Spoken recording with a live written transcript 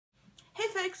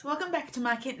folks, welcome back to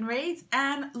My Kitten Reads,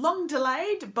 and long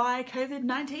delayed by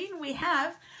COVID-19 we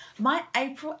have my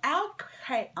April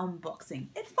OwlCrate unboxing.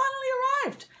 It finally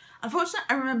arrived. Unfortunately,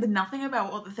 I remember nothing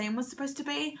about what the theme was supposed to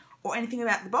be or anything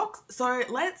about the box, so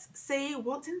let's see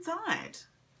what's inside.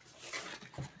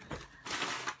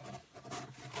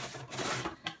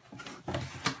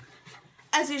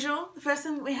 As usual, the first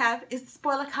thing we have is the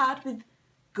spoiler card with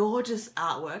gorgeous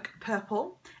artwork,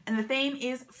 purple, and the theme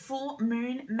is Full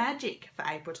Moon Magic for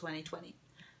April 2020.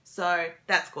 So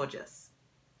that's gorgeous.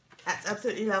 That's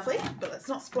absolutely lovely, but let's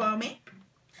not spoil me.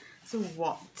 So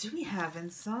what do we have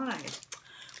inside?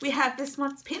 We have this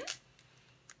month's pin,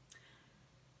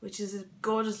 which is a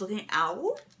gorgeous looking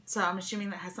owl. So I'm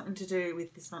assuming that has something to do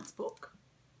with this month's book.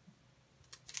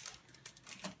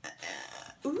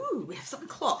 Ooh, we have something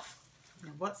cloth.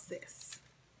 Now what's this?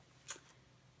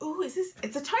 Ooh, is this?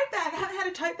 It's a tote bag. I haven't had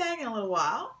a tote bag in a little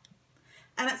while.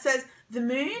 And it says, the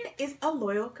moon is a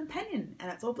loyal companion.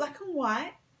 And it's all black and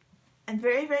white. And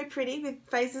very, very pretty with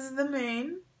faces of the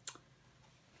moon.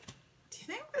 Do you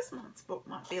think this month's book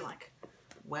might be like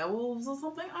werewolves or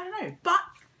something? I don't know. But,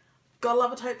 gotta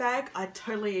love a tote bag. I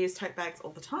totally use tote bags all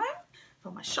the time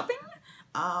for my shopping.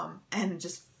 And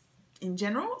just in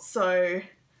general. So,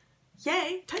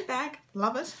 yay, tote bag.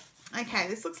 Love it. Okay,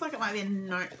 this looks like it might be a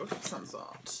notebook of some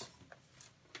sort.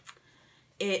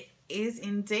 It is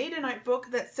indeed a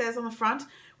notebook that says on the front,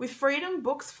 with freedom,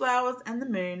 books, flowers, and the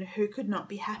moon, who could not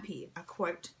be happy? A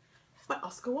quote by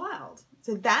Oscar Wilde.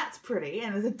 So that's pretty,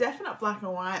 and there's a definite black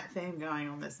and white theme going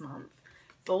on this month.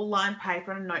 Full lined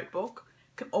paper and a notebook.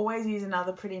 Can always use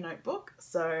another pretty notebook,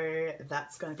 so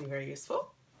that's going to be very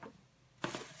useful.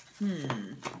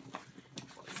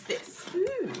 What's this?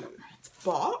 Ooh, it's a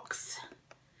box.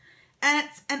 And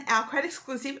it's an OwlCrate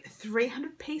exclusive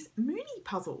 300-piece Moony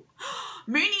puzzle.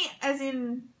 Moony as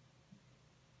in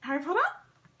Harry Potter?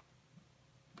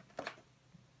 What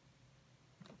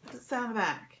does it say on the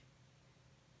back?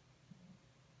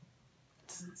 It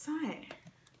doesn't say.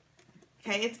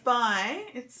 Okay,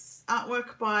 it's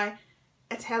artwork by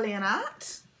Italian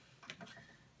Art.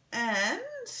 And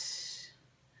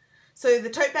so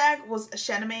the tote bag was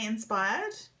Shaname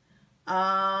inspired.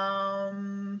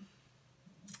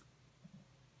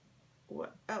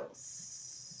 What else?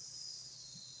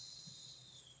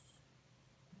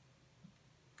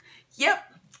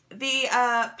 Yep, the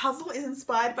puzzle is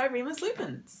inspired by Remus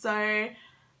Lupin, so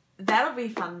that'll be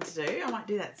fun to do. I might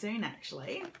do that soon,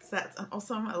 actually. So that's an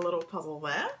awesome little puzzle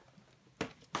there.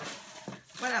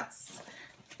 What else?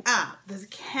 There's a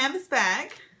canvas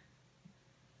bag,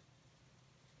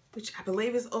 which I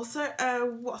believe is also a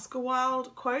Oscar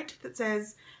Wilde quote that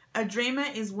says, "A dreamer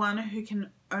is one who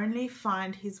can only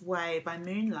find his way by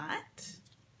moonlight."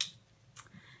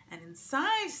 And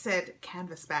inside said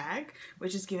canvas bag,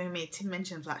 which is giving me Tim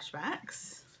Minchin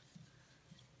flashbacks.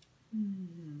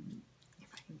 If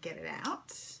I can get it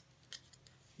out.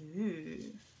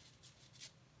 Ooh.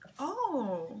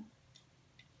 Oh.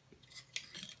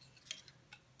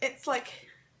 It's like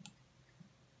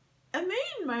a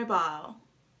moon mobile.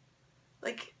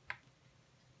 Like,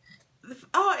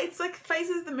 oh, it's like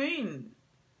faces the moon,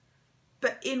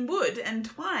 but in wood and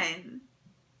twine.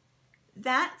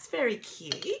 That's very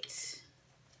cute. It's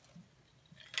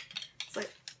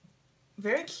like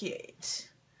very cute.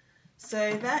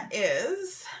 So that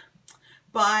is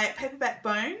by Paperback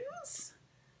Bones,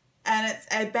 and it's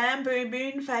a bamboo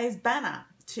moon phase banner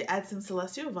to add some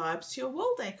celestial vibes to your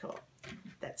wall decor.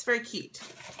 That's very cute.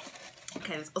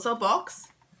 Okay, there's also a box,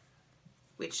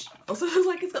 which also looks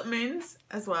like it's got moons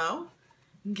as well.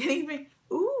 I'm getting me.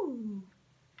 Ooh.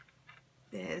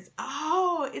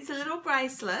 It's a little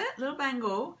bracelet, little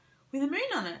bangle with a moon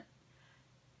on it.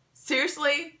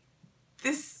 Seriously,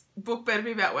 this book better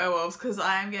be about werewolves because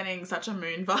I am getting such a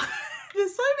moon vibe.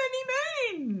 There's so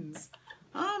many moons.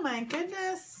 Oh my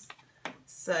goodness.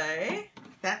 So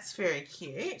that's very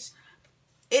cute.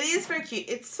 It is very cute.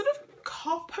 It's sort of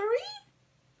coppery,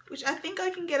 which I think I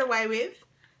can get away with.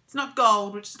 It's not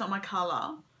gold, which is not my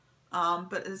colour.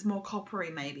 But it's more coppery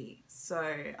maybe. So,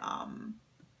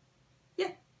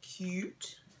 yeah,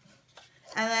 cute.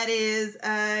 And that is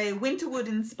a Winterwood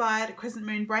inspired crescent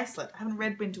moon bracelet. I haven't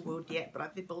read Winterwood yet, but I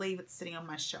believe it's sitting on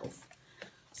my shelf.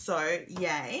 So,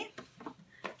 yay.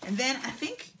 And then I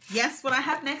think, yes, what I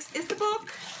have next is the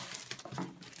book.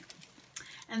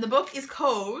 And the book is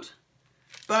called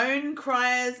Bone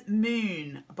Crier's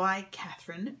Moon by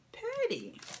Catherine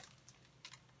Purdy.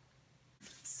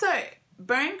 So,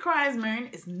 Bone Crier's Moon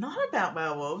is not about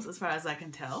werewolves, as far as I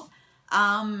can tell.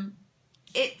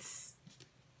 It's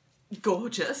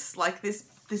gorgeous. Like this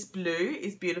blue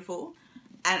is beautiful,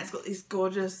 and it's got these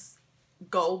gorgeous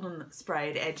golden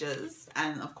sprayed edges,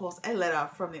 and of course a letter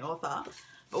from the author.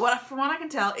 But from what I can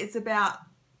tell, it's about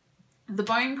the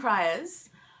bone criers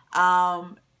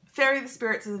ferry the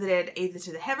spirits of the dead either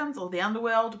to the heavens or the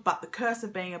underworld, but the curse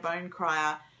of being a bone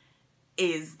crier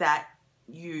is that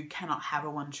you cannot have a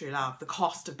one true love. The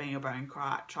cost of being a bone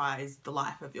crier is the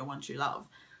life of your one true love.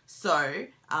 So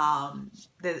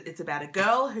it's about a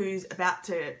girl who's about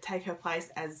to take her place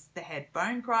as the head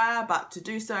bone crier, but to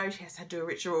do so she has to do a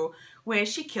ritual where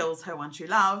she kills her one true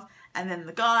love. And then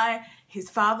the guy, his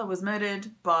father was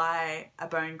murdered by a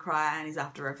bone crier and he's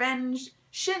after revenge.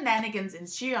 Shenanigans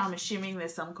ensue. I'm assuming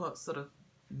there's some sort of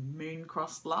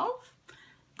moon-crossed love.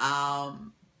 But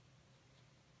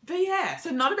yeah, so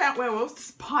not about werewolves,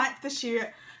 despite the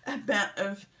sheer amount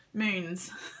of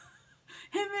moons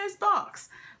in this box.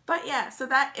 But yeah, so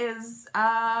that is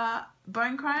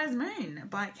Bone Crier's Moon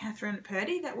by Catherine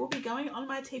Purdy. That will be going on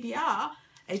my TBR.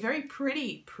 A very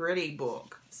pretty, pretty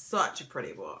book. Such a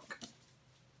pretty book.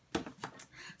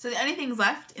 So the only things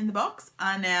left in the box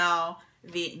are now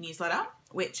the newsletter,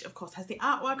 which of course has the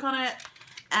artwork on it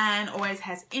and always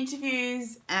has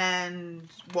interviews and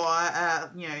why,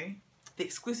 you know, the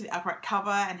exclusive OwlCrate cover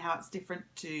and how it's different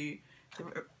to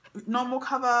the normal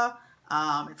cover.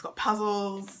 It's got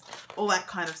puzzles, all that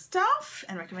kind of stuff,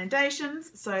 and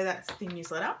recommendations. So that's the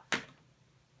newsletter.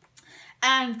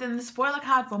 And then the spoiler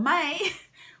card for May,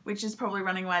 which is probably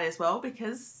running late as well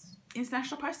because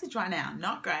international postage right now.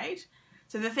 Not great.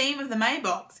 So the theme of the May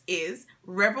box is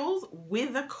Rebels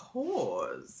with a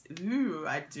Cause. Ooh,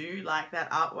 I do like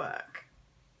that artwork.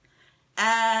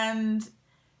 And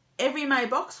every May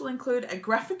box will include a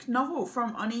graphic novel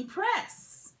from Oni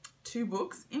Press. 2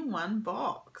 books in 1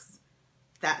 box.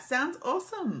 That sounds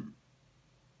awesome.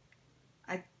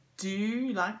 I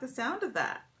do like the sound of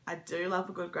that. I do love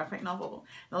a good graphic novel.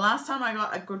 The last time I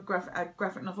got a good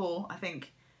graphic novel, I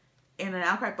think, in an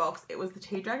OwlCrate box, it was the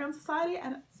Tea Dragon Society,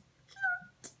 and it's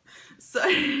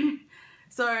cute.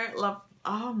 So love.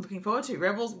 Oh, I'm looking forward to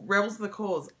Rebels with a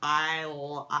Cause. I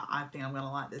think I'm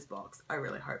gonna like this box. I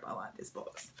really hope I like this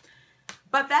box.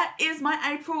 But that is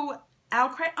my April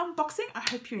OwlCrate unboxing. I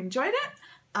hope you enjoyed it.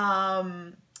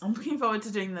 I'm looking forward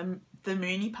to doing the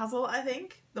Moony puzzle, I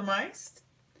think, the most.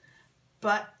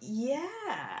 But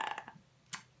yeah,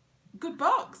 good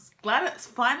box. Glad it's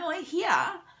finally here.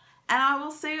 And I will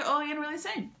see you all again really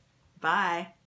soon. Bye.